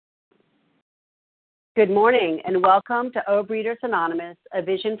Good morning and welcome to Overeaters Anonymous, a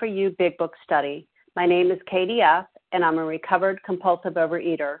Vision for You Big Book Study. My name is Katie F., and I'm a recovered compulsive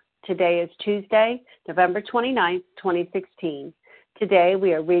overeater. Today is Tuesday, November 29th, 2016. Today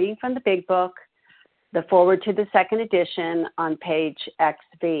we are reading from the Big Book, the Foreword to the second edition on page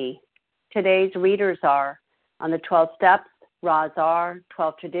XV. Today's readers are, on the 12 Steps, Roz R.,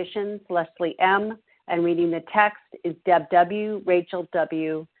 12 Traditions, Leslie M., and reading the text is Deb W., Rachel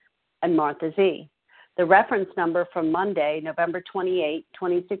W., and Martha Z. The reference number from Monday, November 28,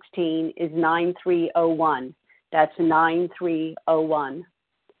 2016 is 9301. That's 9301.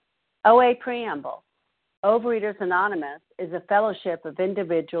 OA Preamble. Overeaters Anonymous is a fellowship of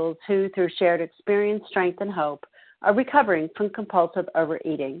individuals who, through shared experience, strength, and hope, are recovering from compulsive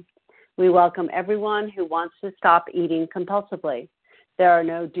overeating. We welcome everyone who wants to stop eating compulsively. There are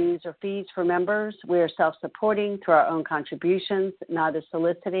no dues or fees for members. We are self-supporting through our own contributions, neither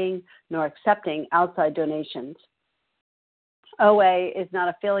soliciting nor accepting outside donations. OA is not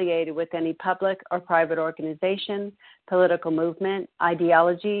affiliated with any public or private organization, political movement,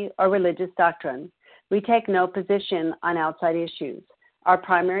 ideology, or religious doctrine. We take no position on outside issues. Our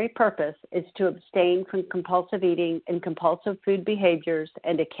primary purpose is to abstain from compulsive eating and compulsive food behaviors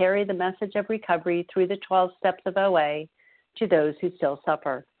and to carry the message of recovery through the 12 steps of OA to those who still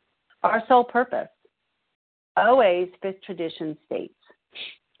suffer. Our sole purpose. OA's fifth tradition states,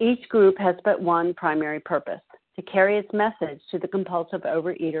 each group has but one primary purpose, to carry its message to the compulsive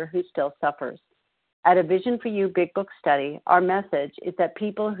overeater who still suffers. At a Vision for You Big Book Study, our message is that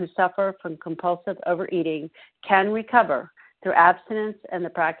people who suffer from compulsive overeating can recover through abstinence and the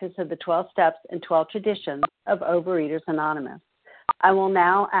practice of the 12 steps and 12 traditions of Overeaters Anonymous. I will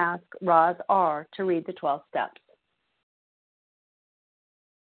now ask Roz R. to read the 12 steps.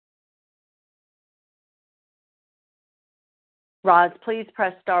 Roz, please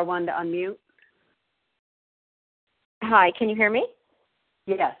press star 1 to unmute. Hi, can you hear me?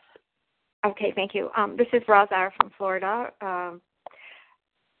 Yes. Okay, thank you. This is Roz R. from Florida.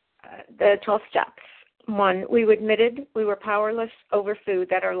 The 12 steps. 1, we admitted we were powerless over food,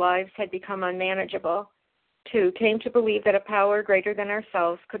 that our lives had become unmanageable. 2, came to believe that a power greater than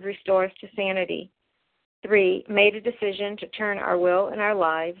ourselves could restore us to sanity. 3, made a decision to turn our will and our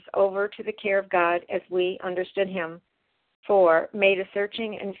lives over to the care of God as we understood Him. 4, made a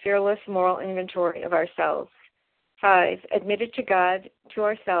searching and fearless moral inventory of ourselves. 5, admitted to God, to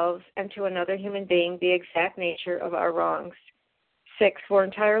ourselves, and to another human being the exact nature of our wrongs. 6, were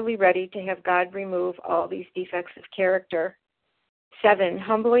entirely ready to have God remove all these defects of character. 7,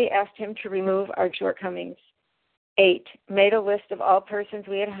 humbly asked Him to remove our shortcomings. 8, made a list of all persons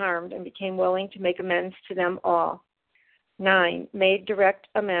we had harmed and became willing to make amends to them all. 9, made direct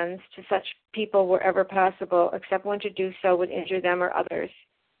amends to such people wherever possible, except when to do so would injure them or others.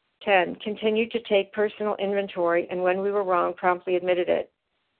 10, continued to take personal inventory, and when we were wrong, promptly admitted it.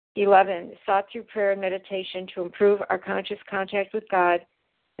 11, sought through prayer and meditation to improve our conscious contact with God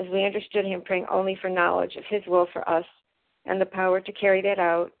as we understood Him, praying only for knowledge of His will for us and the power to carry that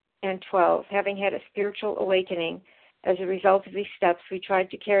out. And 12, having had a spiritual awakening as a result of these steps, we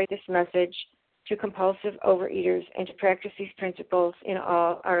tried to carry this message to compulsive overeaters and to practice these principles in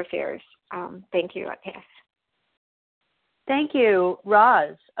all our affairs. Thank you. I pass. Thank you,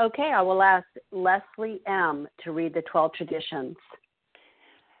 Roz. Okay, I will ask Leslie M. to read the 12 traditions.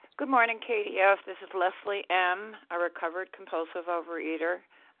 Good morning, Katie F. This is Leslie M., a recovered compulsive overeater,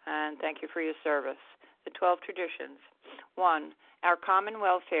 and thank you for your service. The 12 traditions. 1, our common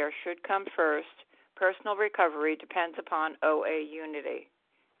welfare should come first. Personal recovery depends upon OA unity.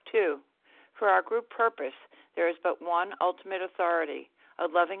 2, for our group purpose, there is but one ultimate authority, a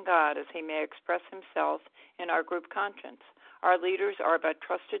loving God as He may express Himself in our group conscience. Our leaders are but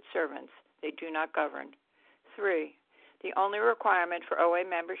trusted servants. They do not govern. 3, the only requirement for OA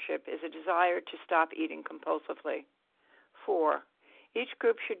membership is a desire to stop eating compulsively. 4, each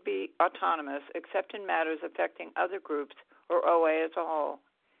group should be autonomous except in matters affecting other groups or OA as a whole.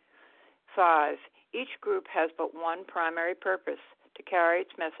 5, each group has but one primary purpose, to carry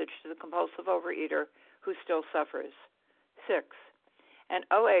its message to the compulsive overeater who still suffers. 6, an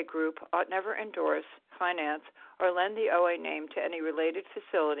OA group ought never endorse, finance, or lend the OA name to any related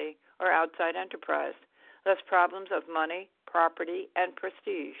facility or outside enterprise, lest problems of money, property, and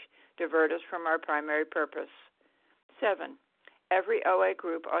prestige divert us from our primary purpose. 7, every OA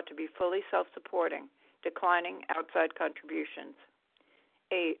group ought to be fully self-supporting, declining outside contributions.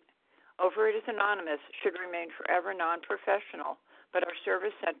 8, Overeaters Anonymous should remain forever non-professional, but our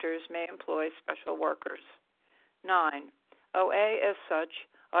service centers may employ special workers. 9, OA as such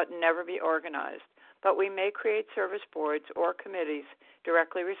ought never be organized, but we may create service boards or committees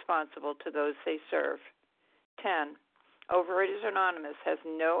directly responsible to those they serve. 10. Overeaters Anonymous has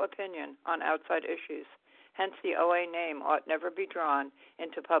no opinion on outside issues. Hence, the OA name ought never be drawn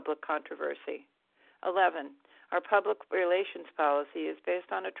into public controversy. 11. Our public relations policy is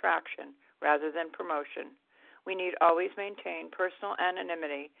based on attraction rather than promotion. We need always maintain personal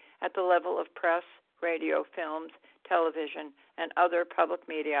anonymity at the level of press, radio, films, television, and other public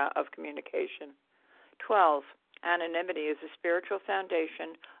media of communication. 12. Anonymity is the spiritual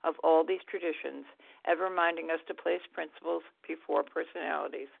foundation of all these traditions, ever reminding us to place principles before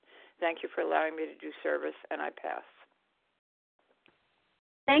personalities. Thank you for allowing me to do service, and I pass.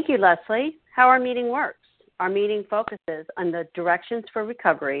 Thank you, Leslie. How our meeting works. Our meeting focuses on the directions for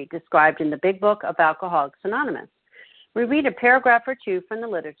recovery described in the Big Book of Alcoholics Anonymous. We read a paragraph or two from the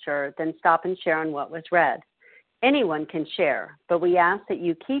literature, then stop and share on what was read. Anyone can share, but we ask that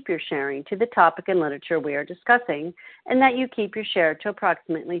you keep your sharing to the topic and literature we are discussing, and that you keep your share to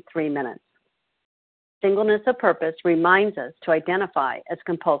approximately 3 minutes. Singleness of purpose reminds us to identify as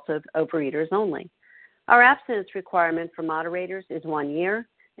compulsive overeaters only. Our abstinence requirement for moderators is 1 year,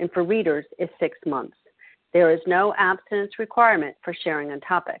 and for readers is 6 months. There is no abstinence requirement for sharing on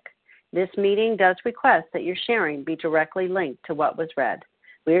topic. This meeting does request that your sharing be directly linked to what was read.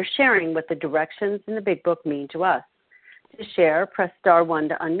 We are sharing what the directions in the Big Book mean to us. To share, press star 1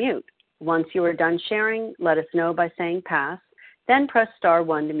 to unmute. Once you are done sharing, let us know by saying pass, then press star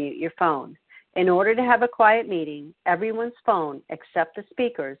 1 to mute your phone. In order to have a quiet meeting, everyone's phone, except the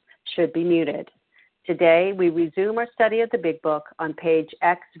speaker's, should be muted. Today, we resume our study of the Big Book on page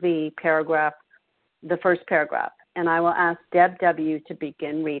XV, the first paragraph, and I will ask Deb W. to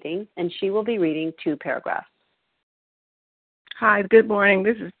begin reading, and she will be reading 2 paragraphs. Hi, good morning.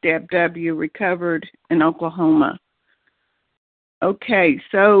 This is Deb W., recovered in Oklahoma. Okay,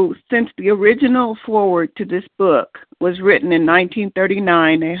 so since the original foreword to this book was written in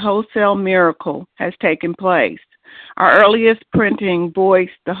 1939, a wholesale miracle has taken place. Our earliest printing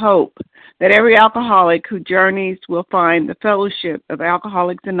voiced the hope that every alcoholic who journeys will find the fellowship of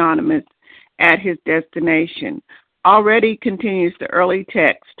Alcoholics Anonymous at his destination. Already continues the early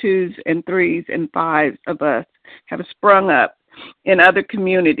text, 2s and 3s and 5s of us have sprung up in other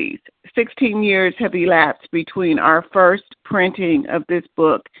communities. 16 years have elapsed between our first printing of this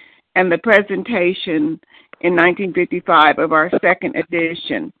book and the presentation in 1955 of our second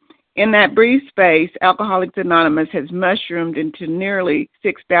edition. In that brief space, Alcoholics Anonymous has mushroomed into nearly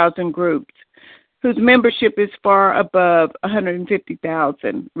 6,000 groups, whose membership is far above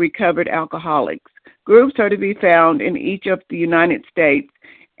 150,000 recovered alcoholics. Groups are to be found in each of the United States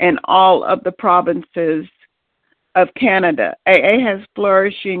and all of the provinces of Canada. AA has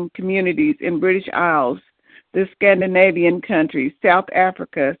flourishing communities in British Isles, the Scandinavian countries, South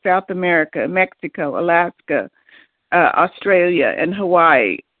Africa, South America, Mexico, Alaska, Australia, and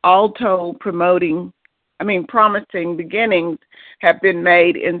Hawaii. All told, promising beginnings have been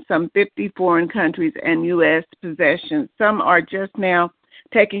made in some 50 foreign countries and U.S. possessions. Some are just now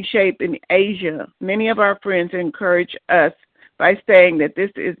taking shape in Asia. Many of our friends encourage us by saying that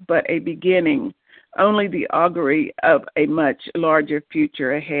this is but a beginning, only the augury of a much larger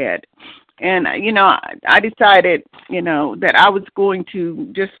future ahead. And, I decided, that I was going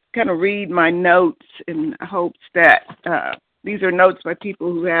to just kind of read my notes in hopes that these are notes by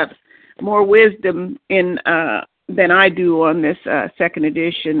people who have more wisdom than I do on this second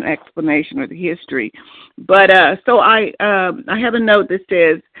edition explanation of the history. But so I have a note that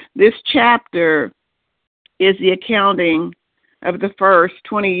says, this chapter is the accounting of the first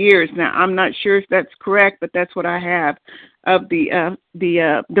 20 years. Now, I'm not sure if that's correct, but that's what I have of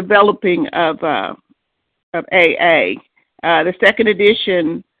the developing of AA. The second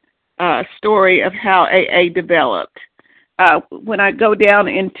edition story of how AA developed. When I go down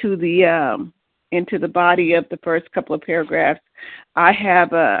into the body of the first couple of paragraphs, I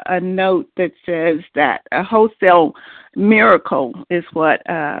have a note that says that a wholesale miracle is what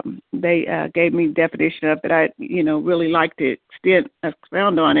they gave me the definition of that I, really like to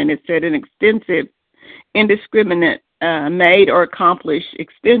expound on. And it said an extensive, indiscriminate, made or accomplished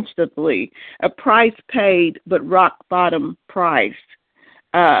extensively, a price paid but rock bottom price,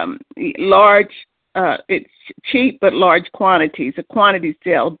 large. It's cheap but large quantities, a quantity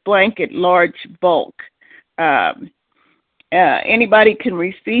sale, blanket, large bulk. Anybody can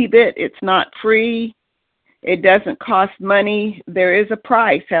receive it. It's not free. It doesn't cost money. There is a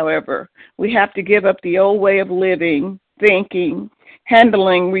price, however. We have to give up the old way of living, thinking,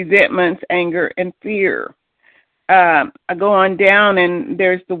 handling resentments, anger, and fear. I go on down, and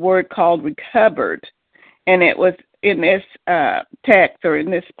there's the word called recovered. And it was text, or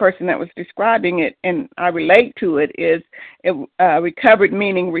in this person that was describing it, and I relate to it, is recovered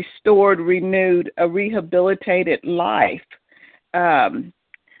meaning restored, renewed, a rehabilitated life.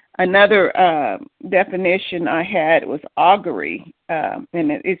 Another definition I had was augury, and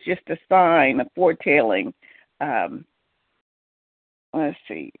it's just a sign, a foretelling. Let's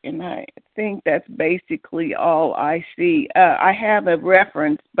see, and I think that's basically all I see. I have a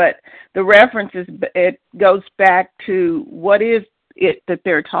reference, but the reference it goes back to what is it that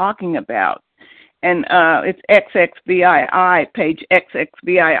they're talking about. And it's XXVII, page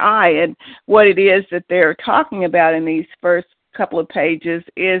XXVII, and what it is that they're talking about in these first couple of pages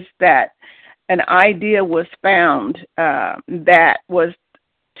is that an idea was found that was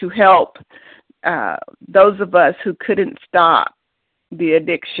to help those of us who couldn't stop the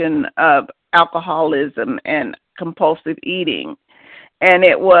addiction of alcoholism and compulsive eating, and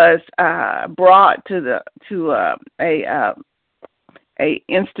it was brought to a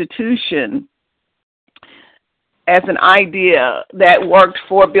institution as an idea that worked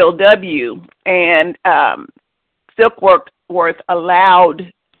for Bill W. And Silkworth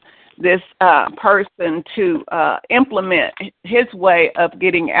allowed this person to implement his way of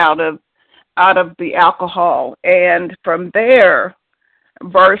getting out of the alcohol, and from there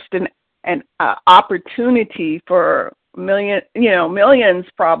burst an opportunity for millions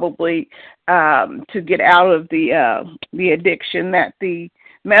probably to get out of the addiction that the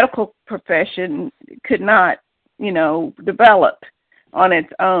medical profession could not develop on its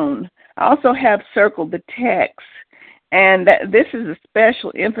own. I also have circled the text, and this is a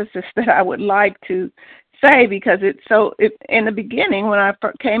special emphasis that I would like to say, because in the beginning, when I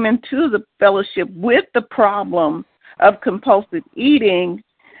came into the fellowship with the problem of compulsive eating,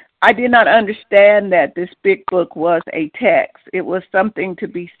 I did not understand that this big book was a text. It was something to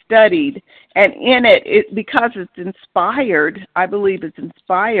be studied, and in it, because it's inspired, I believe it's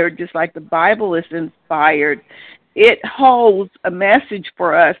inspired, just like the Bible is inspired. It holds a message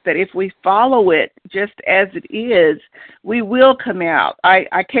for us that if we follow it just as it is, we will come out.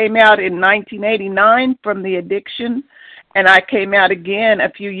 I came out in 1989 from the addiction, and I came out again a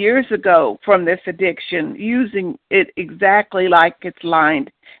few years ago from this addiction, using it exactly like it's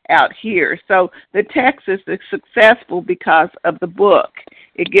lined out here. So the text is successful because of the book.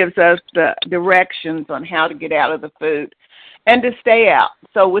 It gives us the directions on how to get out of the food and to stay out.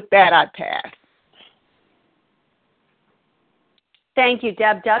 So with that, I pass. Thank you,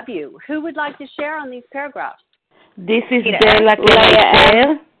 Deb W. Who would like to share on these paragraphs? This is Bella. Can I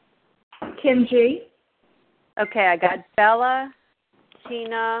share? Kim G. Okay, I got Bella,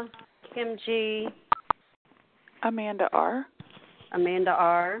 Tina, Kim G. Amanda R. Amanda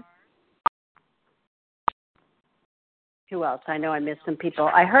R. Who else? I know I missed some people.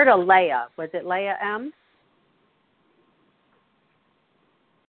 I heard a Leah. Was it Leah M?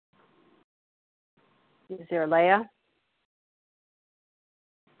 Is there a Leah?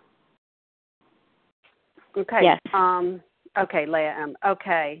 Okay. Yes. Okay, Leah M.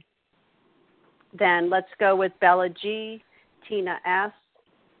 Okay. Then let's go with Bella G, Tina S,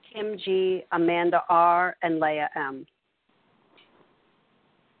 Kim G, Amanda R, and Leah M.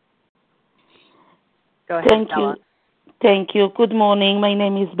 Go ahead, Bella. Thank you. Good morning. My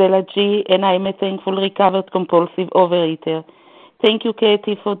name is Bella G, and I'm a thankful recovered compulsive overeater. Thank you,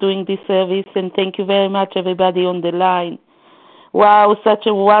 Katie, for doing this service, and thank you very much, everybody on the line. Wow, such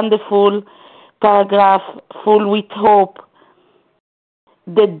a wonderful paragraph full with hope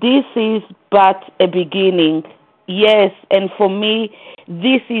that this is but a beginning. Yes, and for me,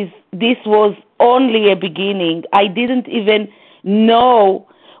 this was only a beginning. I didn't even know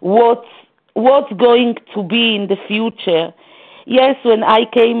what's going to be in the future. Yes, when I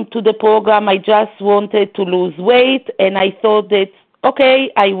came to the program, I just wanted to lose weight, and I thought that,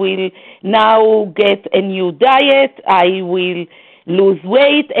 okay, I will now get a new diet, I will lose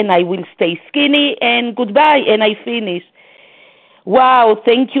weight, and I will stay skinny, and goodbye, and I finished. Wow,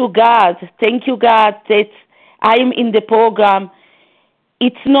 thank you, God. Thank you, God, that I'm in the program.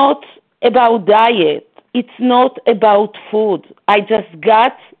 It's not about diet. It's not about food. I just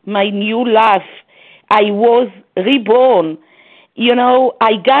got my new life. I was reborn.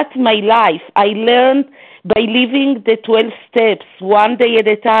 I got my life. I learned by living the 12 steps, one day at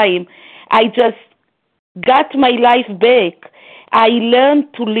a time. I just got my life back. I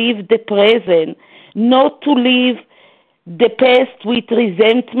learned to live the present, not to live the past with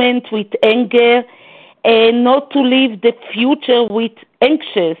resentment, with anger, and not to live the future with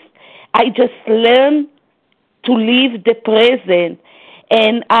anxious. I just learned to live the present,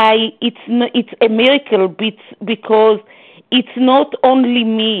 and it's a miracle because it's not only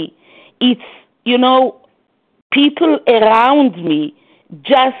me. It's people around me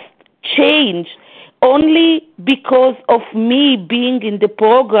just changed only because of me being in the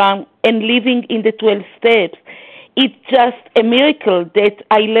program and living in the 12 steps. It's just a miracle that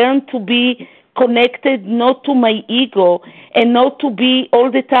I learned to be connected not to my ego and not to be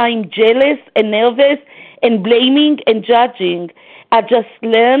all the time jealous and nervous and blaming and judging. I just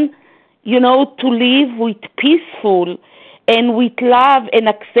learned, to live with peaceful and with love and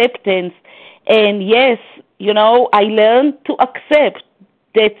acceptance. And yes, I learned to accept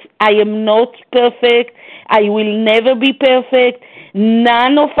that I am not perfect. I will never be perfect.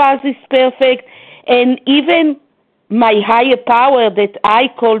 None of us is perfect. And even my higher power that I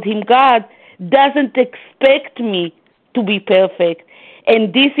called him God doesn't expect me to be perfect.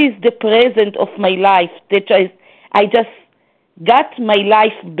 And this is the present of my life, that I just got my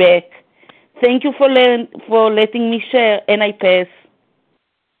life back. Thank you for letting me share, and I pass.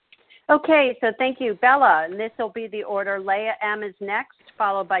 Okay, so thank you, Bella. And this will be the order. Leah M. is next,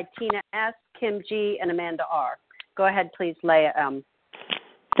 followed by Tina S., Kim G., and Amanda R. Go ahead, please, Leah M.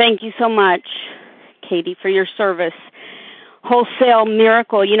 Thank you so much, Katie, for your service. Wholesale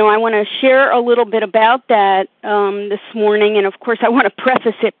miracle. I want to share a little bit about that this morning, and of course I want to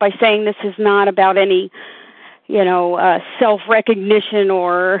preface it by saying this is not about any self-recognition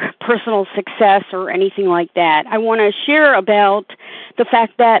or personal success or anything like that. I want to share about the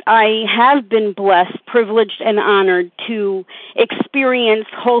fact that I have been blessed, privileged, and honored to experience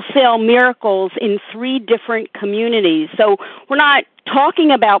wholesale miracles in 3 different communities. So we're not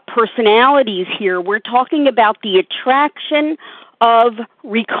talking about personalities here. We're talking about the attraction of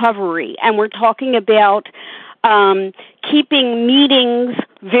recovery, and we're talking about keeping meetings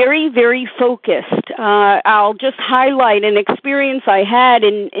very, very focused. I'll just highlight an experience I had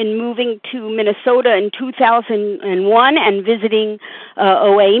in moving to Minnesota in 2001 and visiting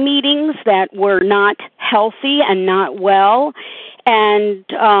OA meetings that were not healthy and not well. And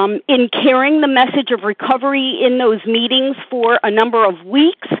in carrying the message of recovery in those meetings for a number of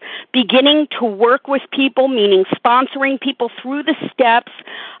weeks, beginning to work with people, meaning sponsoring people through the steps,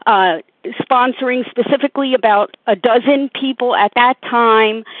 sponsoring specifically about a dozen people at that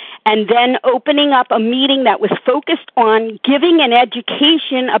time, and then opening up a meeting that was focused on giving an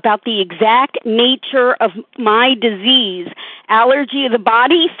education about the exact nature of my disease, allergy of the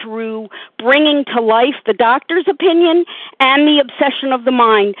body, through bringing to life the doctor's opinion and the obsession of the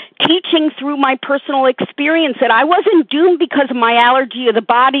mind, teaching through my personal experience that I wasn't doomed because of my allergy of the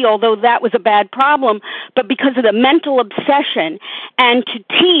body, although that was a bad problem, but because of the mental obsession, and to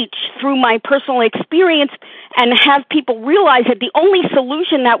teach through my personal experience and have people realize that the only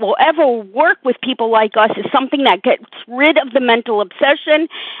solution that will ever work with people like us is something that gets rid of the mental obsession.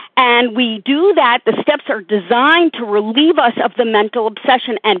 And we do that. The steps are designed to relieve us of the mental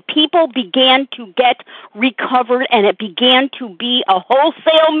obsession, and people began to get recovered, and it began to be a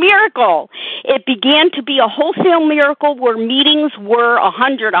wholesale miracle. It began to be a wholesale miracle where meetings were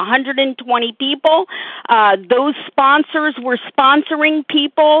 100, 120 people. Those sponsors were sponsoring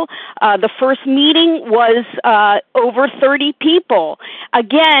people. The first meeting was over 30 people.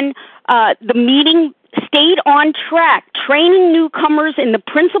 Again, the meeting stayed on track, training newcomers in the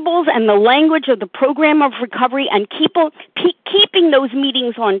principles and the language of the program of recovery, and keeping those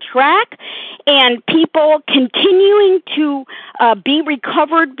meetings on track, and people continuing to be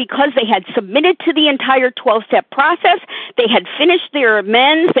recovered because they had submitted to the entire 12-step process. They had finished their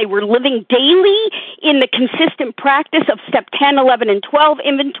amends. They were living daily in the consistent practice of step 10, 11, and 12,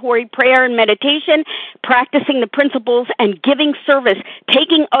 inventory, prayer, and meditation, practicing the principles and giving service,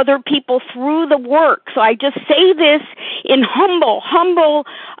 taking other people through the work. So I just say this in humble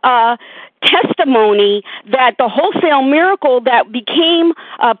testimony that the wholesale miracle that became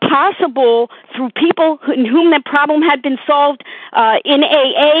possible through people in whom the problem had been solved in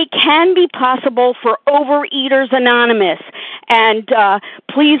AA can be possible for Overeaters Anonymous. And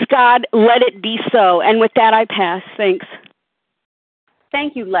please, God, let it be so. And with that, I pass. Thanks.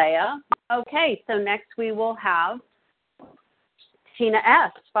 Thank you, Leah. Okay, so next we will have Tina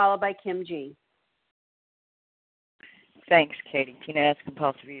S., followed by Kim G. Thanks, Katie. Tina S.,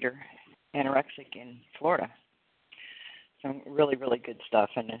 compulsive eater, anorexic in Florida. Some really, really good stuff.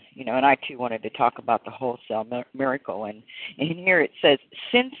 And, and I, too, wanted to talk about the wholesale miracle. And in here it says,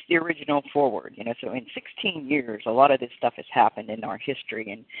 since the original Foreword, so in 16 years, a lot of this stuff has happened in our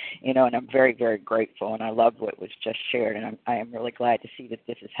history. And, and I'm very, very grateful. And I love what was just shared. And I am really glad to see that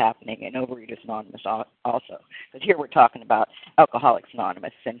this is happening in Overeaters Anonymous also. Because here we're talking about Alcoholics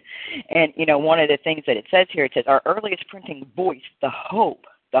Anonymous. And, one of the things that it says here, it says, our earliest printing voiced the hope,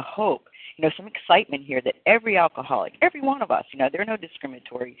 some excitement here that every alcoholic, every one of us, there are no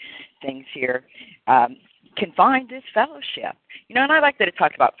discriminatory things here, can find this fellowship. And I like that it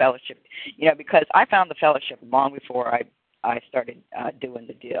talks about fellowship, because I found the fellowship long before I started doing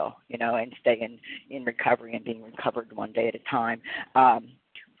the deal, and staying in recovery and being recovered one day at a time.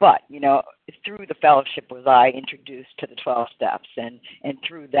 But, through the fellowship was I introduced to the 12 steps, and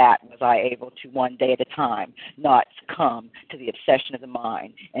through that was I able to, one day at a time, not succumb to the obsession of the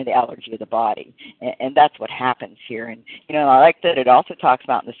mind and the allergy of the body. And that's what happens here. And, I like that it also talks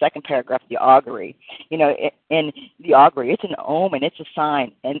about in the second paragraph the augury. In the augury, it's an omen, it's a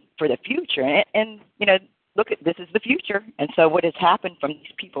sign and for the future. And look, this is the future. And so what has happened from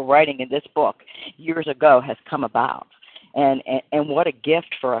these people writing in this book years ago has come about. And what a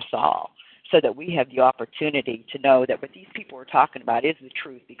gift for us all, so that we have the opportunity to know that what these people are talking about is the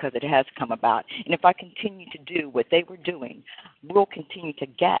truth, because it has come about. And if I continue to do what they were doing, we'll continue to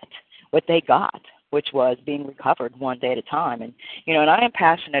get what they got, which was being recovered one day at a time. And, and I am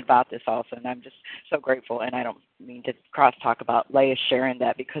passionate about this also, and I'm just so grateful. And I don't mean to cross-talk about Leah sharing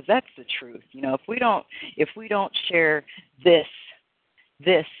that, because that's the truth. If we don't share this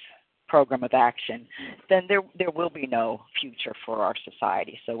program of action, then there will be no future for our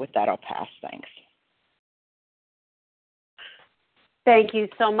society. So with that, I'll pass. Thanks. Thank you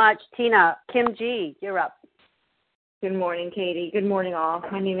so much, Tina. Kim G., you're up. Good morning, Katie. Good morning, all.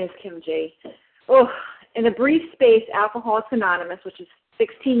 My name is Kim G. Oh, in the brief space, Alcoholics Anonymous, which is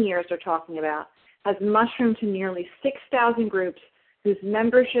 16 years they're talking about, has mushroomed to nearly 6,000 groups whose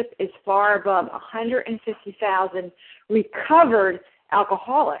membership is far above 150,000 recovered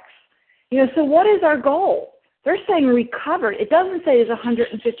alcoholics. So what is our goal? They're saying recovered. It doesn't say there's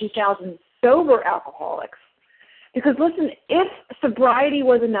 150,000 sober alcoholics. Because listen, if sobriety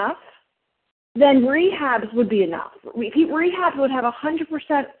was enough, then rehabs would be enough. Rehabs would have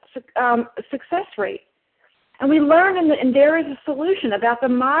 100% success rate. And we learned, and there is a solution about the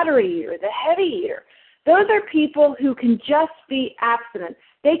moderate eater, the heavy eater. Those are people who can just be abstinent.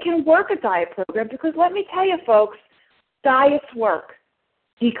 They can work a diet program, because let me tell you, folks, diets work.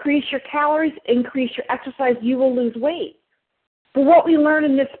 Decrease your calories, increase your exercise, you will lose weight. But what we learn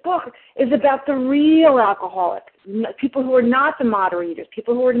in this book is about the real alcoholic, people who are not the moderate eaters,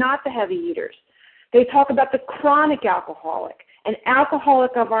 people who are not the heavy eaters. They talk about the chronic alcoholic, an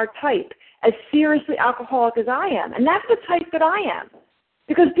alcoholic of our type, as seriously alcoholic as I am. And that's the type that I am,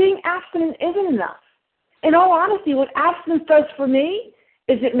 because being abstinent isn't enough. In all honesty, what abstinence does for me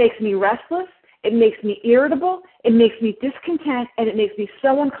is it makes me restless, it makes me irritable, it makes me discontent, and it makes me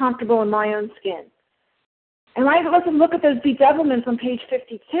so uncomfortable in my own skin. And let's look at those bedevilments on page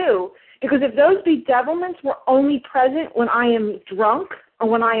 52, because if those bedevilments were only present when I am drunk or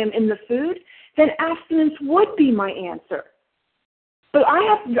when I am in the food, then abstinence would be my answer. But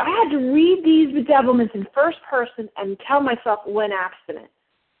I had to read these bedevilments in first person and tell myself when abstinent.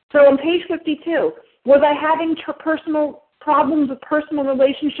 So on page 52, was I having personal problems with personal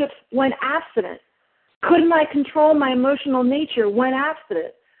relationships when abstinent? Couldn't I control my emotional nature when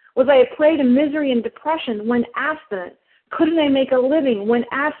abstinent? Was I a prey to misery and depression when abstinent? Couldn't I make a living when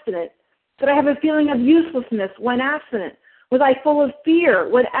abstinent? Did I have a feeling of uselessness when abstinent? Was I full of fear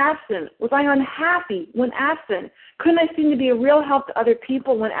when abstinent? Was I unhappy when abstinent? Couldn't I seem to be a real help to other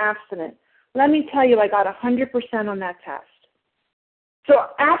people when abstinent? Let me tell you, I got 100% on that test. So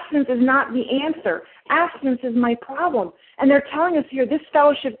abstinence is not the answer. Abstinence is my problem. And they're telling us here this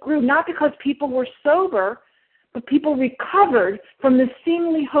fellowship grew not because people were sober, but people recovered from this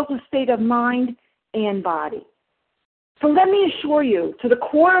seemingly hopeless state of mind and body. So let me assure you, to the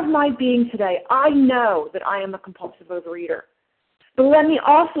core of my being today, I know that I am a compulsive overeater. But let me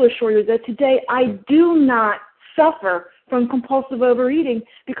also assure you that today I do not suffer from compulsive overeating,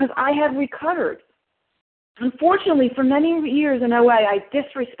 because I have recovered. Unfortunately, for many years in OA, I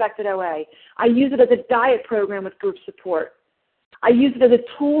disrespected OA. I used it as a diet program with group support. I used it as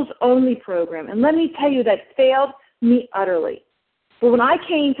a tools-only program. And let me tell you, that failed me utterly. But when I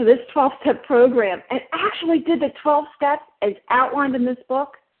came to this 12-step program and actually did the 12 steps as outlined in this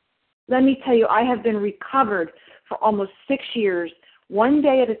book, let me tell you, I have been recovered for almost 6 years, one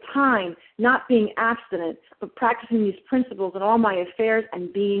day at a time, not being abstinent, but practicing these principles in all my affairs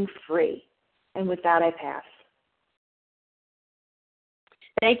and being free. And with that, I pass.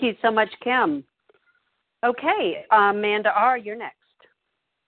 Thank you so much, Kim. Okay, Amanda R., you're next.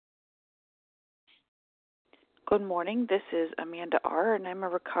 Good morning. This is Amanda R., and I'm a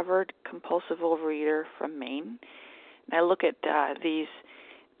recovered compulsive overeater from Maine. And I look at these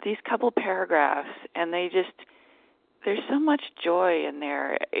couple paragraphs, and there's so much joy in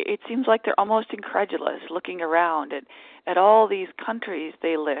there. It seems like they're almost incredulous, looking around at all these countries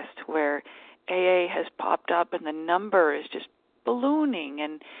they list where AA has popped up, and the number is just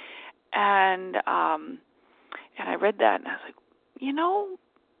ballooning, and And I read that, and I was like,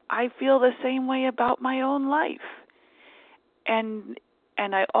 I feel the same way about my own life. And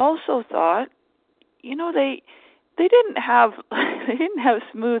I also thought, they didn't have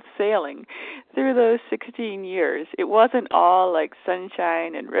smooth sailing through those 16 years. It wasn't all like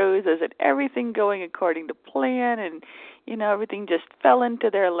sunshine and roses and everything going according to plan, and everything just fell into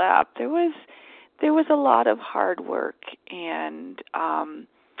their lap. There was a lot of hard work, and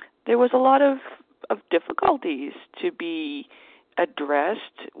there was a lot of difficulties to be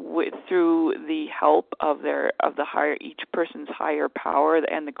addressed through the help of each person's higher power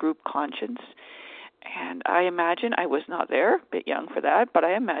and the group conscience. And I imagine, I was not there, a bit young for that, but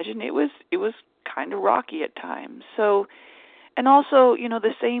I imagine it was kind of rocky at times. So, and also,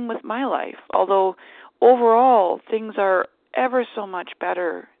 the same with my life. Although overall things are ever so much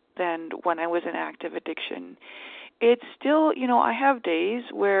better than when I was in active addiction, it's still, I have days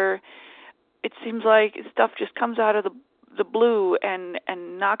where it seems like stuff just comes out of the blue and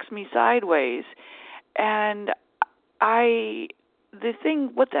knocks me sideways. And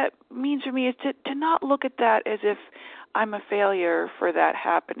what that means for me is to not look at that as if I'm a failure for that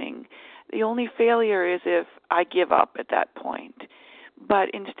happening. The only failure is if I give up at that point. But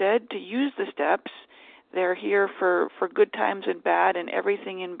instead, to use the steps, they're here for good times and bad and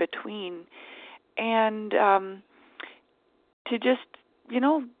everything in between. And to just,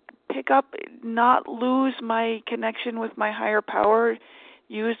 pick up, not lose my connection with my higher power,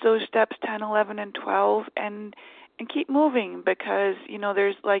 use those steps 10, 11, and 12, and keep moving, because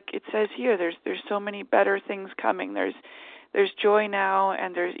there's, like it says here, there's so many better things coming. There's joy now,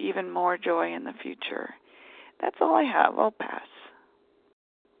 and there's even more joy in the future. That's all I have. I'll pass.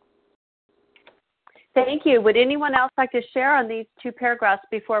 Thank you. Would anyone else like to share on these two paragraphs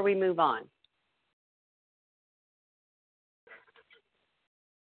before we move on?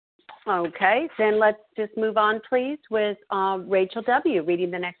 Okay, then let's just move on, please, with Rachel W.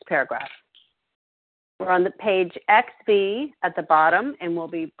 reading the next paragraph. We're on the page XV at the bottom, and we'll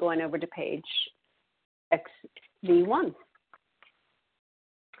be going over to page XV1.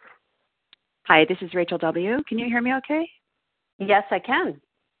 Hi, this is Rachel W. Can you hear me okay? Yes, I can.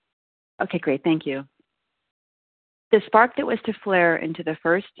 Okay, great. Thank you. The spark that was to flare into the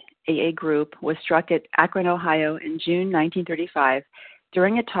first AA group was struck at Akron, Ohio in June 1935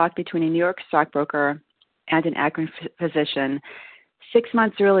 during a talk between a New York stockbroker and an Akron physician. 6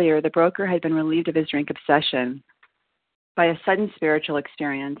 months earlier, the broker had been relieved of his drink obsession by a sudden spiritual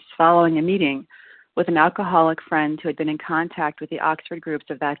experience following a meeting with an alcoholic friend who had been in contact with the Oxford groups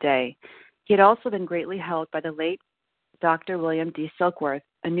of that day. He had also been greatly helped by the late Dr. William D. Silkworth,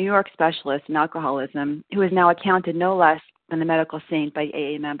 a New York specialist in alcoholism, who is now accounted no less than a medical saint by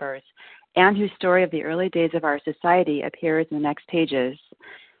AA members, and whose story of the early days of our society appears in the next pages.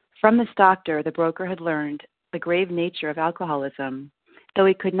 From this doctor, the broker had learned the grave nature of alcoholism. Though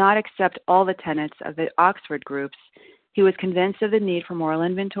he could not accept all the tenets of the Oxford groups, he was convinced of the need for moral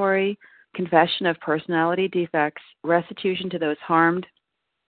inventory, confession of personality defects, restitution to those harmed,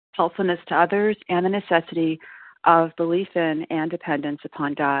 helpfulness to others, and the necessity of belief in and dependence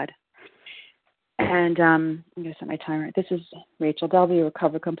upon God. And I'm going to set my timer. This is Rachel W.,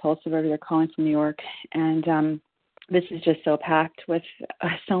 recovered compulsive overeater, calling from New York. And this is just so packed with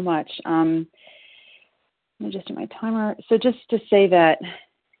so much. Let me just do my timer. So just to say that,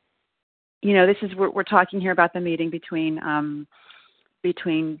 this is we're talking here about the meeting between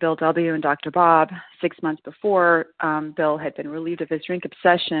Bill W. and Dr. Bob. 6 months before, Bill had been relieved of his drink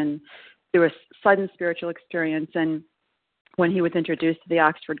obsession. There was sudden spiritual experience, and when he was introduced to the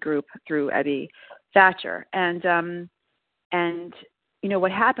Oxford group through Ebby Thatcher. And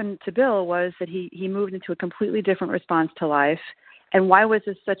what happened to Bill was that he moved into a completely different response to life. And why was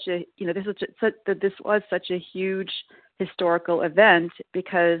this such a, this was such a huge historical event?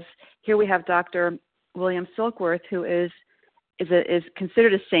 Because here we have Dr. William Silkworth, who is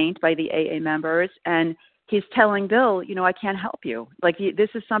considered a saint by the AA members, and he's telling Bill, I can't help you.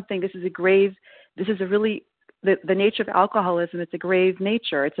 The nature of alcoholism, it's a grave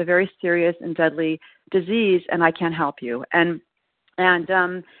nature. It's a very serious and deadly disease, and I can't help you.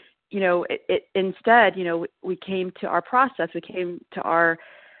 Instead, we came to our process. We came to our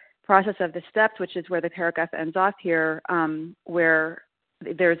process of the steps, which is where the paragraph ends off here, where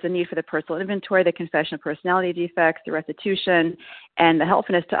there's the need for the personal inventory, the confession of personality defects, the restitution, and the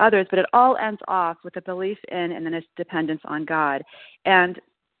helpfulness to others. But it all ends off with a belief in and then its dependence on God. And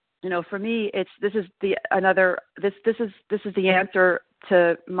for me, this is the answer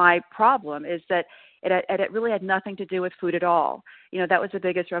to my problem, is that It really had nothing to do with food at all. That was the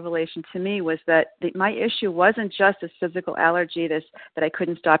biggest revelation to me, was that my issue wasn't just this physical allergy, that I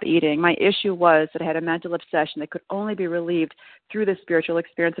couldn't stop eating. My issue was that I had a mental obsession that could only be relieved through the spiritual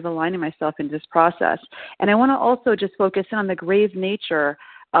experience of aligning myself into this process. And I want to also just focus in on the grave nature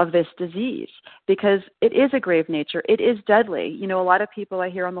of this disease, because it is a grave nature. It is deadly. A lot of people I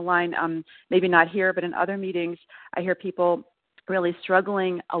hear on the line, maybe not here, but in other meetings, I hear people really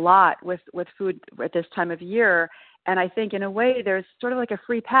struggling a lot with food at this time of year. And I think in a way there's sort of like a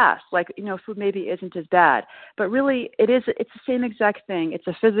free pass, food maybe isn't as bad, but really it's the same exact thing. It's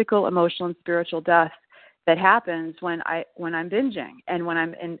a physical, emotional, and spiritual death that happens when I'm binging and when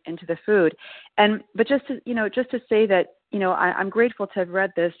I'm into the food. But just to say that, I'm grateful to have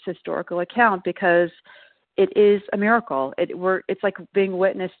read this historical account, because it is a miracle. It's like being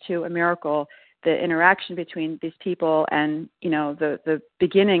witness to a miracle, the interaction between these people and, the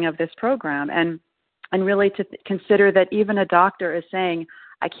beginning of this program. And really to consider that even a doctor is saying,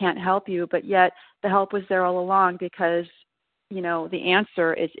 I can't help you, but yet the help was there all along, because the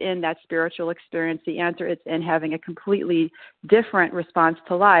answer is in that spiritual experience. The answer is in having a completely different response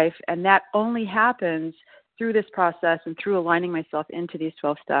to life. And that only happens through this process and through aligning myself into these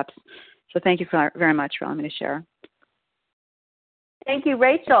 12 steps. So thank you very much for allowing me to share. Thank you,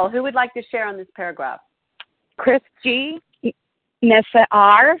 Rachel. Who would like to share on this paragraph? Chris G., Nessa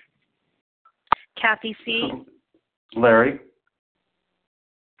R., Kathy C., Larry.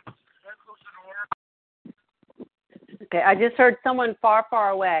 Okay, I just heard someone far, far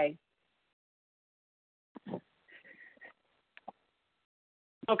away.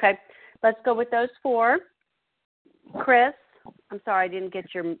 Okay, let's go with those 4. Chris, I'm sorry, I didn't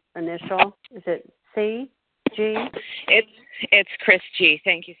get your initial. Is it C, G? It's Chris G.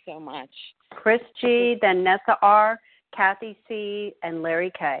 Thank you so much. Chris G, then Nessa R, Kathy C, and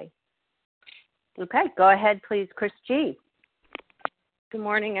Larry K. Okay, go ahead, please, Chris G. Good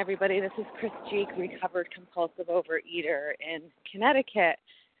morning, everybody. This is Chris G., recovered compulsive overeater in Connecticut.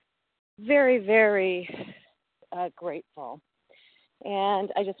 Very, very grateful.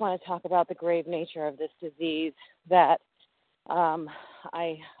 And I just want to talk about the grave nature of this disease that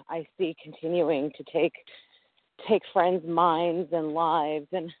I see continuing to take friends' minds and lives.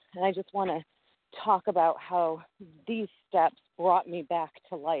 And I just want to talk about how these steps brought me back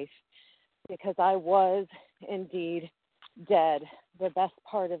to life, because I was indeed dead. The best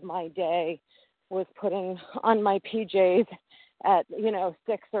part of my day was putting on my PJs at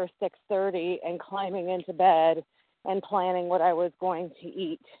 6 or 6:30 and climbing into bed and planning what I was going to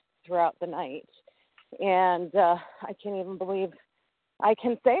eat throughout the night. And I can't even believe I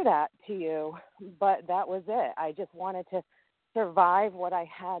can say that to you, but that was it. I just wanted to survive what I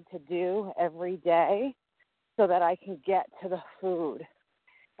had to do every day so that I can get to the food.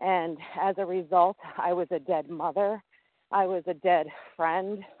 And as a result, I was a dead mother. I was a dead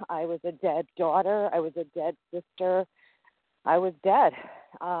friend. I was a dead daughter. I was a dead sister. I was dead.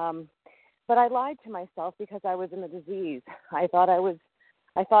 But I lied to myself because I was in the disease. I thought I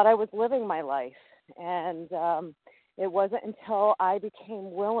was living my life. And it wasn't until I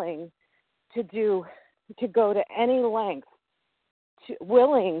became willing to go to any length,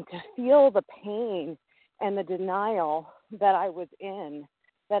 willing to feel the pain and the denial that I was in,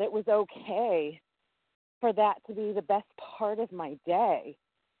 that it was okay for that to be the best part of my day.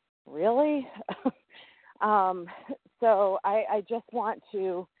 Really? So I just want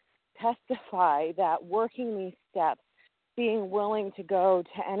to testify that working these steps, being willing to go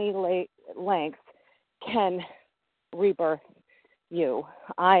to any length, can rebirth you.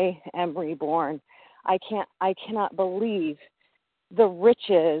 I am reborn. I cannot believe the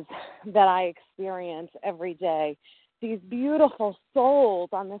riches that I experience every day. These beautiful souls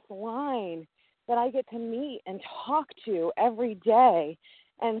on this line that I get to meet and talk to every day,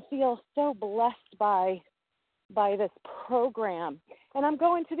 and feel so blessed by this program. And I'm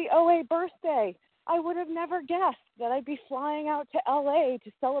going to the OA birthday. I would have never guessed that I'd be flying out to LA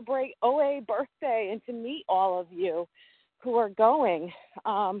to celebrate OA birthday and to meet all of you who are going.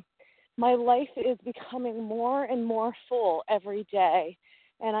 My life is becoming more and more full every day,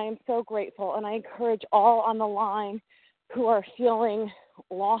 and I am so grateful. And I encourage all on the line who are feeling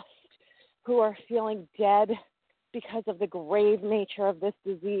lost, who are feeling dead because of the grave nature of this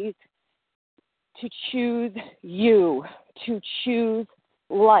disease, to choose you, to choose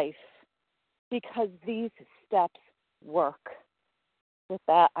life, because these steps work. With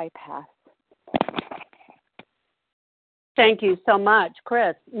that, I pass. Thank you so much,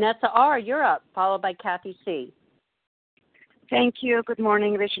 Chris. Nessa R., you're up, followed by Kathy C. Thank you. Good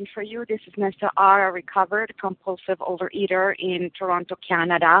morning, Vision for You. This is Nessa R., a recovered compulsive overeater in Toronto,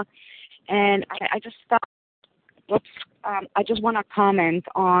 Canada. And I just thought, I just want to comment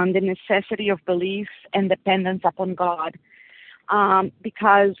on the necessity of belief and dependence upon God,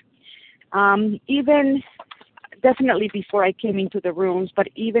 because even definitely before I came into the rooms, but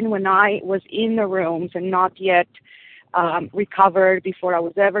even when I was in the rooms and not yet recovered, before I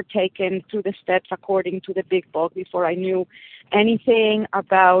was ever taken through the steps according to the Big Book, before I knew anything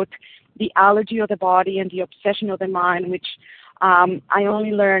about the allergy of the body and the obsession of the mind, which I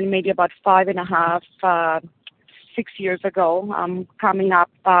only learned maybe about 5.5, 6 years ago, coming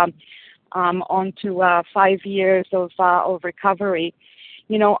up onto 5 years of recovery.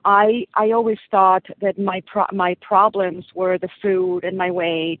 You know, I always thought that my problems were the food and my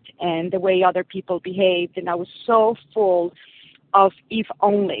weight and the way other people behaved, and I was so full of if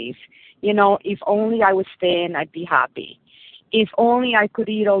onlys. You know, if only I was thin, I'd be happy. If only I could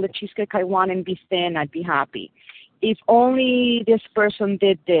eat all the cheesecake I want and be thin, I'd be happy. If only this person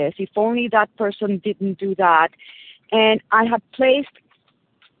did this. If only that person didn't do that. And I had placed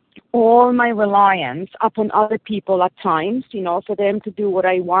all my reliance upon other people at times, you know, for them to do what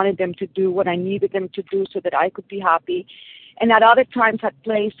I wanted them to do, what I needed them to do so that I could be happy. And at other times had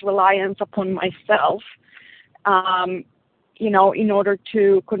placed reliance upon myself, you know, in order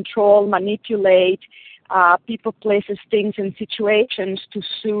to control, manipulate people, places, things, and situations to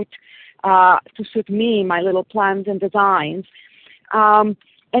suit me, my little plans and designs.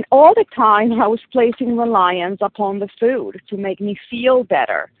 And all the time I was placing reliance upon the food to make me feel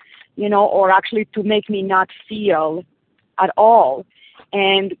better, you know, or actually to make me not feel at all.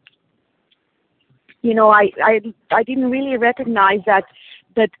 And, you know, I didn't really recognize that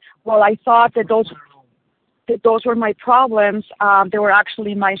while I thought that those were my problems, they were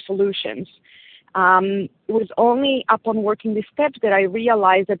actually my solutions. It was only upon working the steps that I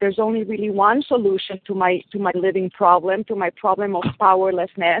realized that there's only really one solution to my living problem, to my problem of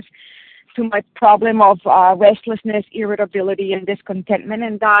powerlessness, to my problem of restlessness, irritability, and discontentment,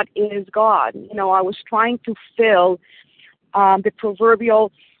 and that is God. You know, I was trying to fill the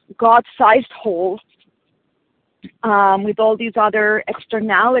proverbial God-sized hole with all these other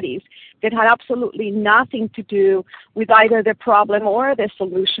externalities that had absolutely nothing to do with either the problem or the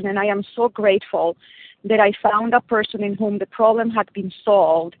solution. And I am so grateful that I found a person in whom the problem had been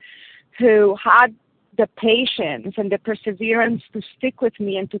solved, who had the patience and the perseverance to stick with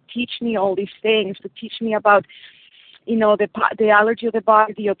me and to teach me all these things, to teach me about, you know, the allergy of the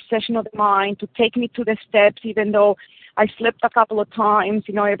body, the obsession of the mind, to take me to the steps, even though I slipped a couple of times.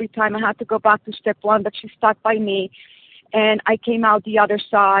 You know, every time I had to go back to step one, but she stuck by me. And I came out the other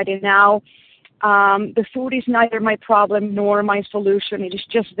side, and now the food is neither my problem nor my solution. It is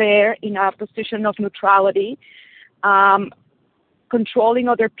just there in a position of neutrality. Controlling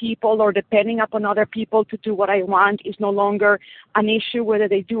other people or depending upon other people to do what I want is no longer an issue, whether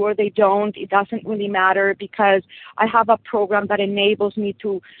they do or they don't. It doesn't really matter, because I have a program that enables me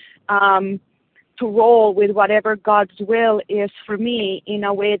to roll with whatever God's will is for me in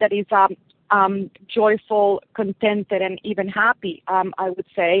a way that is joyful, contented, and even happy, I would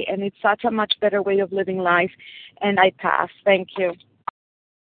say. And it's such a much better way of living life. And I pass. Thank you.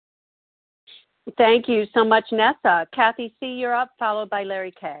 Thank you so much, Nessa. Kathy C., you're up, followed by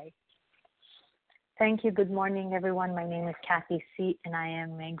Larry K. Thank you. Good morning, everyone. My name is Kathy C., and I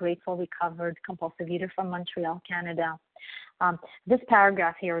am a grateful, recovered, compulsive eater from Montreal, Canada. This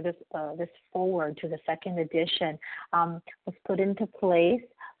paragraph here, this foreword to the second edition, was put into place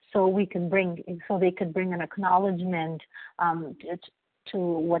so they could bring an acknowledgement to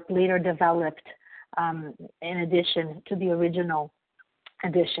what later developed in addition to the original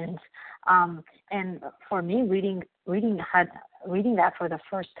editions. And for me, reading that for the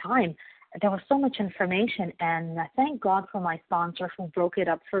first time, there was so much information, and thank God for my sponsor who broke it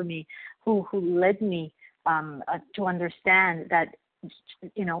up for me, who led me to understand that,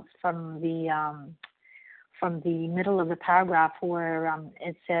 you know, from the middle of the paragraph where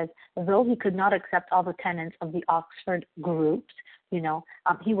it says, though he could not accept all the tenets of the Oxford groups, you know,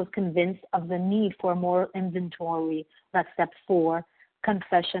 he was convinced of the need for more inventory. That's step 4.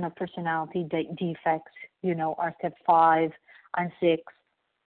 Confession of personality defects, you know, are step 5 and 6.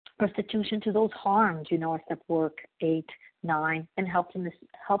 Restitution to those harmed, you know, are step work 8, 9, and helpfulness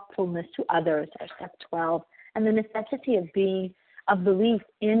to others are step 12. And the necessity of belief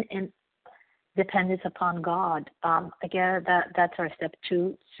in and dependence upon God. Again, that's our step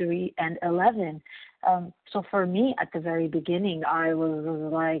 2, 3, and 11. So for me, at the very beginning, I was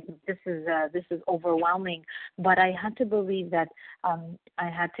like, this is overwhelming. But I had to believe that I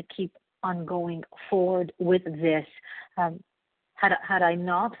had to keep on going forward with this. Had I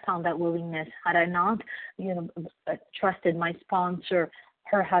not found that willingness, had I not, you know, trusted my sponsor,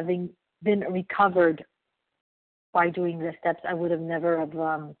 her having been recovered by doing the steps, I would have never have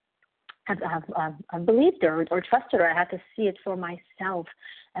believed her or trusted her. I had to see it for myself,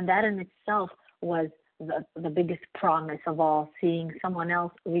 and that in itself was the biggest promise of all, seeing someone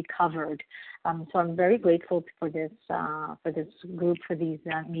else recovered. So I'm very grateful for this group, for these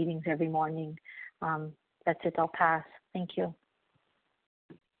meetings every morning. That's it. I'll pass. Thank you.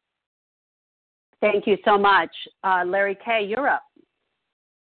 Thank you so much. Larry K., you're up.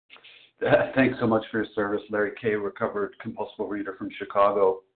 Thanks so much for your service. Larry K., recovered compulsive reader from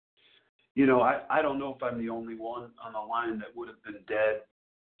Chicago. You know, I don't know if I'm the only one on the line that would have been dead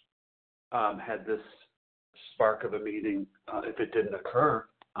had this spark of a meeting if it didn't occur.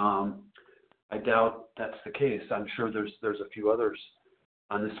 I doubt that's the case. I'm sure there's a few others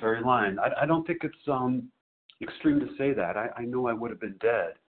on this very line. I don't think it's extreme to say that. I know I would have been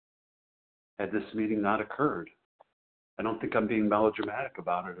dead had this meeting not occurred. I don't think I'm being melodramatic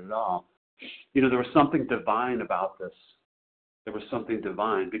about it at all. You know, there was something divine about this. There was something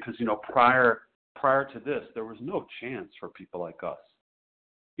divine because, you know, prior to this, there was no chance for people like us.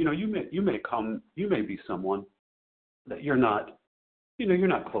 You know, you may be someone that you're not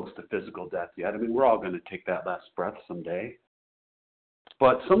close to physical death yet. I mean, we're all going to take that last breath someday.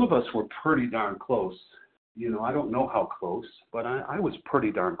 But some of us were pretty darn close. You know, I don't know how close, but I was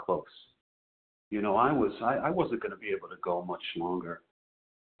pretty darn close. You know, I wasn't going to be able to go much longer.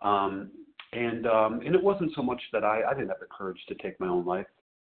 And it wasn't so much that I didn't have the courage to take my own life.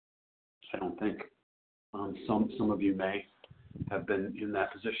 I don't think. Some of you may have been in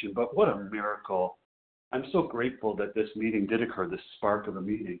that position, but what a miracle. I'm so grateful that this meeting did occur, this spark of a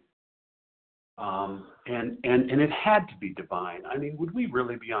meeting. And it had to be divine. I mean, would we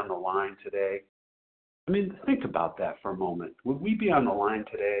really be on the line today? I mean, think about that for a moment. Would we be on the line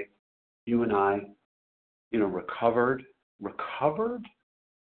today, you and I, you know, recovered? Recovered?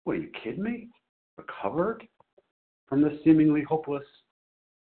 What, are you kidding me? Recovered from this seemingly hopeless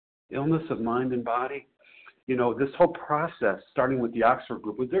illness of mind and body? You know, this whole process, starting with the Oxford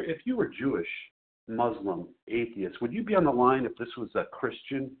group, if you were Jewish, Muslim, atheist, would you be on the line if this was a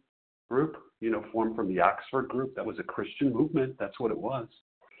Christian group, you know, formed from the Oxford group? That was a Christian movement. That's what it was.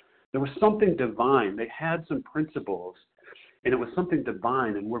 There was something divine. They had some principles, and it was something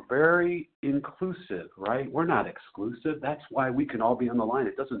divine, and we're very inclusive, right? We're not exclusive. That's why we can all be on the line.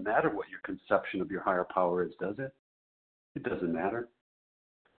 It doesn't matter what your conception of your higher power is, does it? It doesn't matter.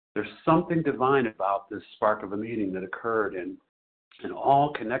 There's something divine about this spark of a meeting that occurred, and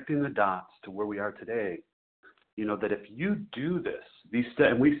all connecting the dots to where we are today. You know, that if you do this,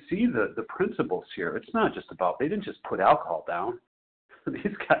 and we see the principles here, it's not just about, they didn't just put alcohol down.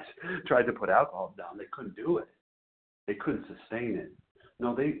 These guys tried to put alcohol down. They couldn't do it. They couldn't sustain it.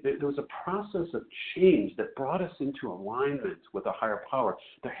 No, there was a process of change that brought us into alignment with a higher power.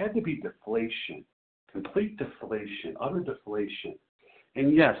 There had to be deflation, complete deflation, utter deflation.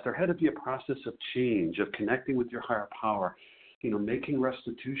 And yes, there had to be a process of change, of connecting with your higher power, you know, making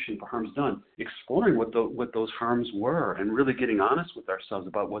restitution for harms done, exploring what those harms were, and really getting honest with ourselves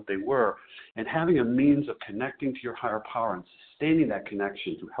about what they were, and having a means of connecting to your higher power and sustaining that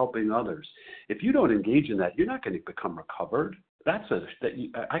connection through helping others. If you don't engage in that, you're not going to become recovered.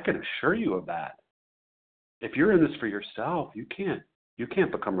 I can assure you of that. If you're in this for yourself, you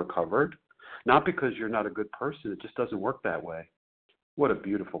can't become recovered. Not because you're not a good person. It just doesn't work that way. What a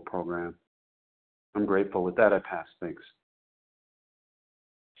beautiful program. I'm grateful. With that, I pass. Thanks.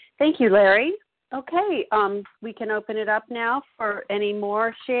 Thank you, Larry. Okay, we can open it up now for any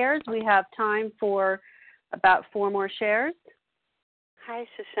more shares. We have time for about 4 more shares. Hi,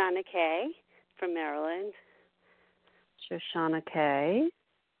 Shoshana K. from Maryland. Shoshana K.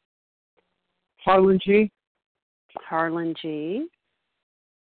 Harlan G. Harlan G.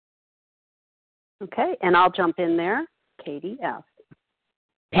 Okay, and I'll jump in there. Katie F.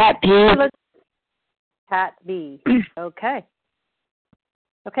 Pat B. Pat B. Okay.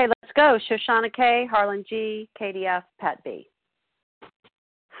 Okay, let's go. Shoshana K., Harlan G., Katie F., Pat B.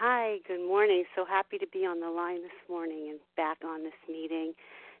 Hi, good morning. So happy to be on the line this morning and back on this meeting.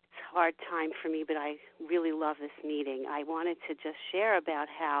 It's a hard time for me, but I really love this meeting. I wanted to just share about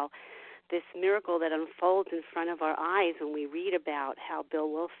how this miracle that unfolds in front of our eyes when we read about how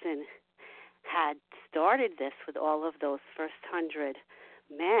Bill Wilson had started this with all of those first 100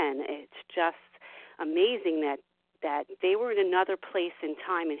 men. It's just amazing that they were in another place in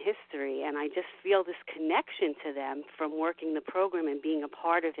time in history, and I just feel this connection to them from working the program and being a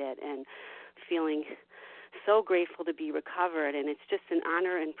part of it and feeling so grateful to be recovered. And it's just an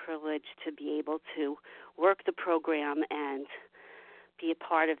honor and privilege to be able to work the program and be a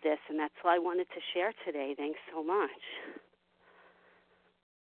part of this, and that's all I wanted to share today. Thanks so much.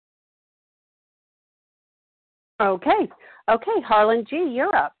 Okay, Harlan G.,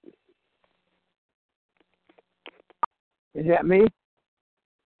 you're up. Is that me?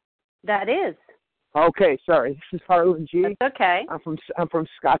 That is. Okay, sorry. This is Harlan G. That's okay. I'm from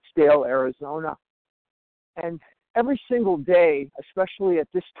Scottsdale, Arizona. And every single day, especially at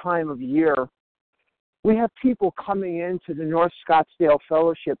this time of year, we have people coming into the North Scottsdale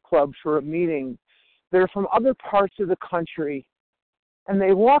Fellowship Club for a meeting. They're from other parts of the country, and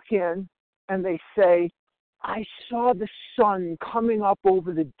they walk in and they say, I saw the sun coming up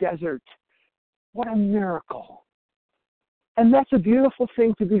over the desert. What a miracle. And that's a beautiful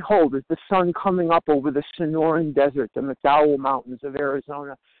thing to behold, is the sun coming up over the Sonoran Desert, the McDowell Mountains of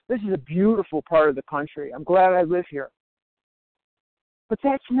Arizona. This is a beautiful part of the country. I'm glad I live here. But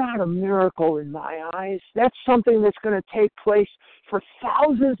that's not a miracle in my eyes. That's something that's going to take place for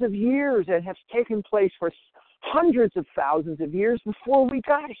thousands of years and has taken place for hundreds of thousands of years before we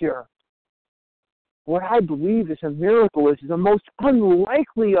got here. What I believe is a miracle is the most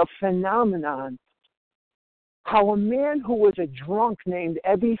unlikely of phenomenon. How a man who was a drunk named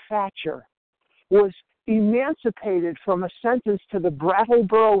Ebby Thatcher was emancipated from a sentence to the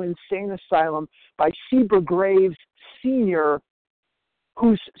Brattleboro Insane Asylum by Seba Graves Sr.,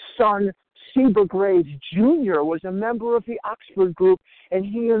 whose son, Seba Graves Jr., was a member of the Oxford group, and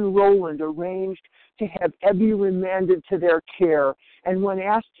he and Roland arranged to have Ebby remanded to their care. And when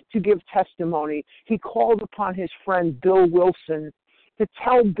asked to give testimony, he called upon his friend Bill Wilson to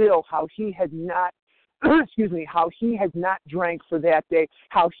tell Bill how he had not how he had not drank for that day,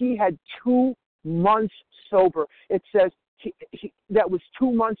 how he had 2 months sober. It says that was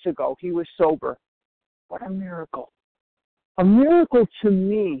 2 months ago he was sober. What a miracle. A miracle to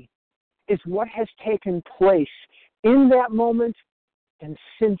me is what has taken place in that moment and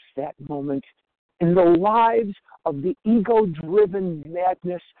since that moment in the lives of the ego-driven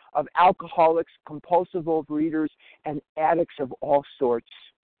madness of alcoholics, compulsive overeaters, and addicts of all sorts.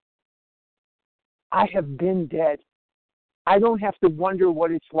 I have been dead. I don't have to wonder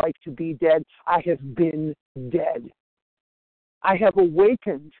what it's like to be dead. I have been dead. I have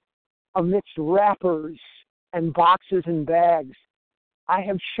awakened amidst wrappers and boxes and bags. I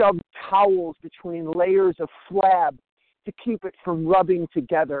have shoved towels between layers of flab to keep it from rubbing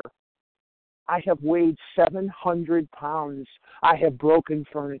together. I have weighed 700 pounds. I have broken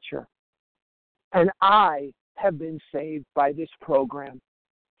furniture. And I have been saved by this program.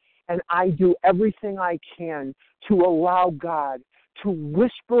 And I do everything I can to allow God to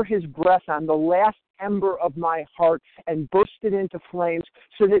whisper his breath on the last ember of my heart and burst it into flames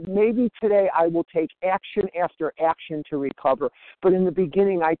so that maybe today I will take action after action to recover. But in the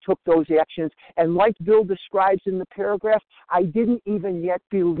beginning, I took those actions. And like Bill describes in the paragraph, I didn't even yet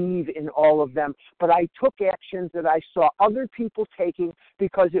believe in all of them. But I took actions that I saw other people taking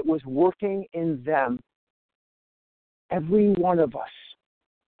because it was working in them. Every one of us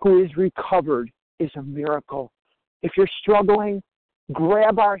who is recovered is a miracle. If you're struggling,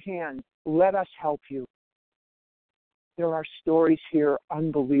 grab our hand. Let us help you. There are stories here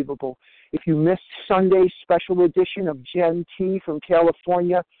unbelievable. If you missed Sunday's special edition of Jen T from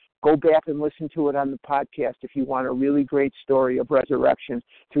California, go back and listen to it on the podcast if you want a really great story of resurrection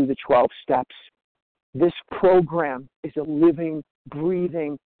through the 12 steps. This program is a living,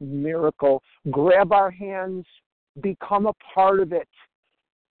 breathing miracle. Grab our hands. Become a part of it.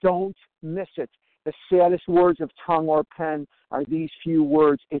 Don't miss it. The saddest words of tongue or pen are these few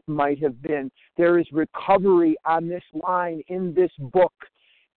words, it might have been. There is recovery on this line in this book.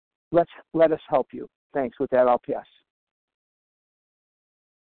 Let us help you. Thanks. With that, I'll pass.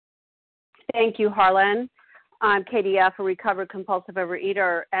 Thank you, Harlan. I'm KDF, a recovered compulsive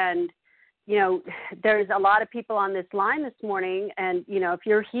overeater, and there's a lot of people on this line this morning, and if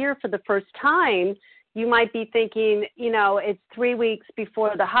you're here for the first time, you might be thinking, it's 3 weeks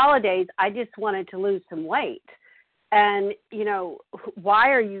before the holidays. I just wanted to lose some weight. And, why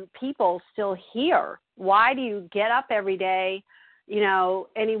are you people still here? Why do you get up every day,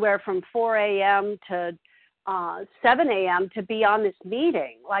 anywhere from 4 a.m. to 7 a.m. to be on this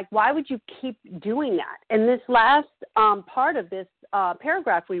meeting? Like, why would you keep doing that? And this last part of this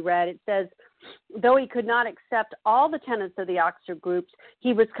paragraph we read, it says, though he could not accept all the tenets of the Oxford groups,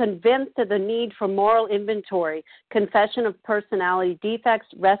 he was convinced of the need for moral inventory, confession of personality defects,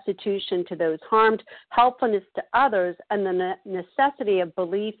 restitution to those harmed, helpfulness to others, and the necessity of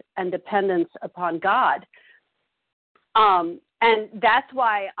belief and dependence upon God. And that's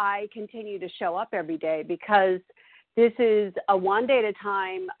why I continue to show up every day, because this is a one day at a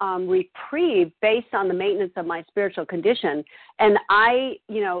time reprieve based on the maintenance of my spiritual condition. And I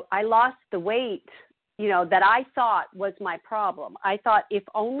lost the weight, that I thought was my problem. I thought if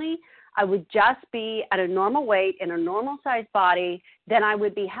only I would just be at a normal weight in a normal sized body, then I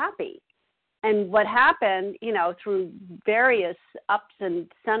would be happy. And what happened, through various ups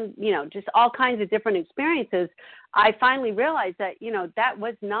and some, just all kinds of different experiences, I finally realized that, that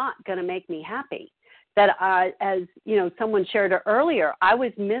was not going to make me happy. That, as, someone shared earlier, I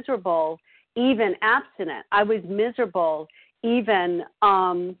was miserable even abstinent. I was miserable even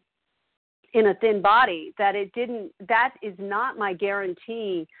in a thin body. That is not my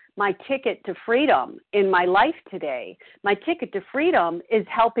guarantee, my ticket to freedom in my life today. My ticket to freedom is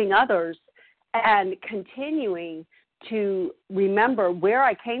helping others and continuing to remember where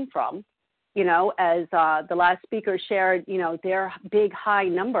I came from, as the last speaker shared, their big high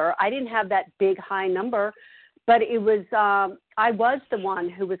number. I didn't have that big high number, but it was, I was the one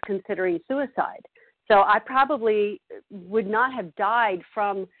who was considering suicide. So I probably would not have died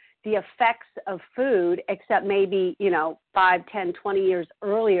from the effects of food, except maybe, 5, 10, 20 years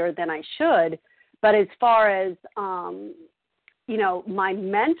earlier than I should. But as far as, my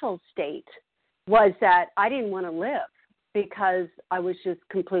mental state was that I didn't want to live because I was just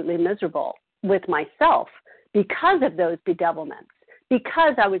completely miserable with myself because of those bedevilments,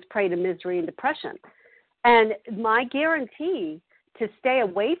 because I was prey to misery and depression. And my guarantee to stay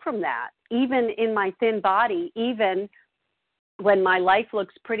away from that, even in my thin body, even when my life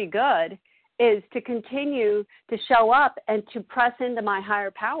looks pretty good, is to continue to show up and to press into my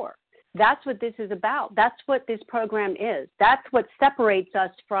higher power. That's what this is about. That's what this program is. That's what separates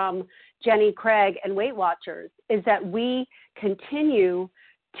us from Jenny Craig and Weight Watchers, is that we continue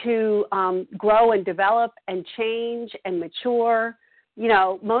to grow and develop and change and mature.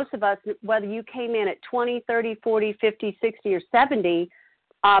 Most of us, whether you came in at 20, 30, 40, 50, 60, or 70,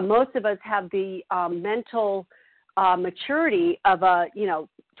 most of us have the mental maturity of a,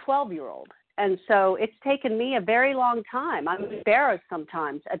 12-year-old. And so it's taken me a very long time. I'm embarrassed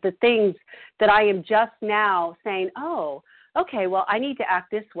sometimes at the things that I am just now saying, oh, okay, well, I need to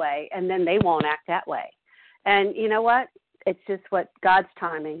act this way, and then they won't act that way. And you know what? It's just what God's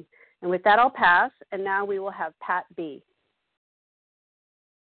timing. And with that, I'll pass, and now we will have Pat B.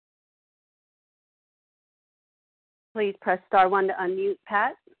 Please press star 1 to unmute,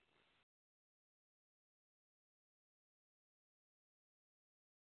 Pat.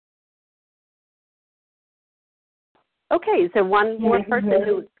 Okay, is there one more person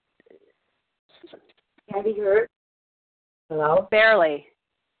who... Can I be heard? Hello? Barely.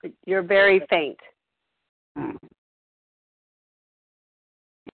 You're very faint.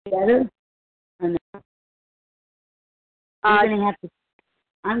 Better? Or no?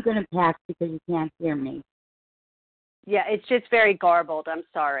 I'm going to pass because you can't hear me. Yeah, it's just very garbled. I'm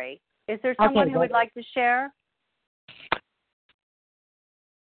sorry. Is there someone who would like to share?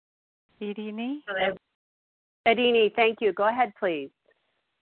 Edini? Edini, thank you. Go ahead, please.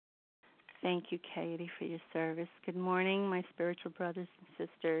 Thank you, Katie, for your service. Good morning, my spiritual brothers and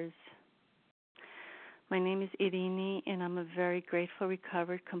sisters. My name is Edini, and I'm a very grateful,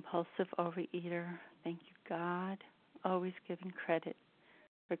 recovered, compulsive overeater. Thank you, God. Always giving credit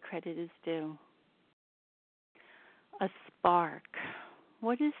where credit is due. A spark.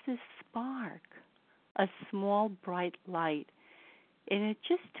 What is this spark? A small, bright light. And it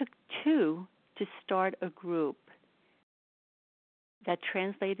just took 2 to start a group that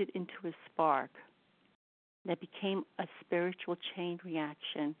translated into a spark that became a spiritual chain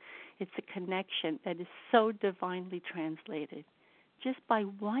reaction. It's a connection that is so divinely translated. Just by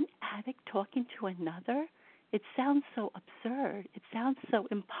one addict talking to another, it sounds so absurd. It sounds so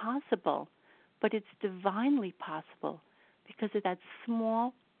impossible, but it's divinely possible because of that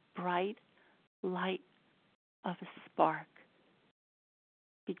small, bright light of a spark.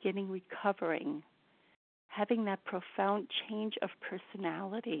 Beginning recovering, having that profound change of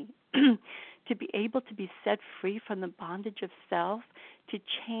personality, to be able to be set free from the bondage of self, to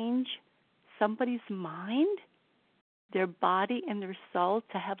change somebody's mind, their body, and their soul,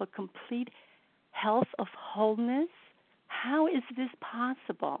 to have a complete health of wholeness. How is this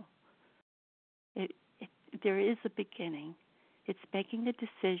possible? There is a beginning. It's making a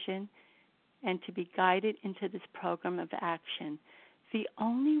decision and to be guided into this program of action. The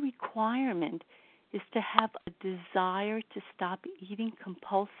only requirement is to have a desire to stop eating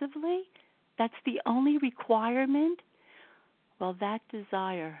compulsively. That's the only requirement. Well, that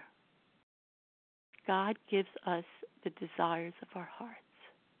desire, God gives us the desires of our hearts.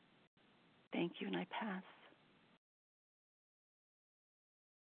 Thank you, and I pass.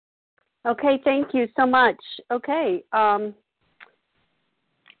 Okay, thank you so much. Okay.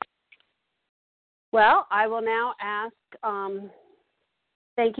 Well, I will now ask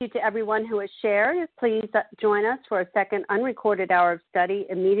Thank you to everyone who has shared. Please join us for a second unrecorded hour of study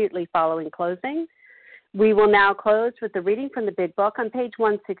immediately following closing. We will now close with the reading from the Big Book on page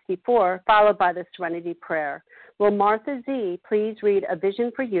 164, followed by the Serenity Prayer. Will Martha Z. please read A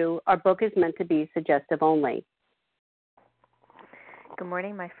Vision for You? Our book is meant to be suggestive only. Good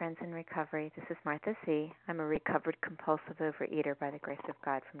morning, my friends in recovery. This is Martha Z. I'm a recovered compulsive overeater by the grace of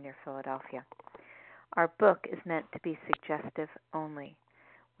God from near Philadelphia. Our book is meant to be suggestive only.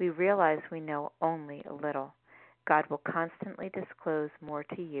 We realize we know only a little. God will constantly disclose more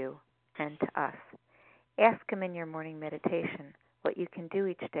to you and to us. Ask Him in your morning meditation what you can do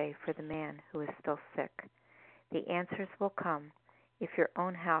each day for the man who is still sick. The answers will come if your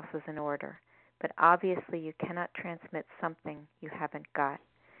own house is in order, but obviously you cannot transmit something you haven't got.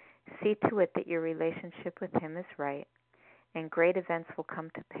 See to it that your relationship with Him is right, and great events will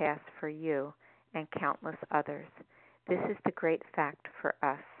come to pass for you and countless others. This is the great fact for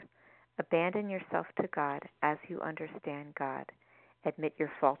us. Abandon yourself to God as you understand God. Admit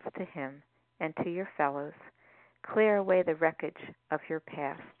your faults to Him and to your fellows. Clear away the wreckage of your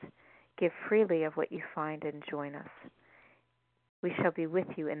past. Give freely of what you find and join us. We shall be with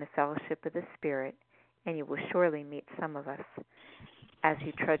you in the fellowship of the Spirit, and you will surely meet some of us as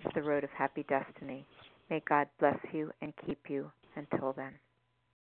you trudge the road of happy destiny. May God bless you and keep you until then.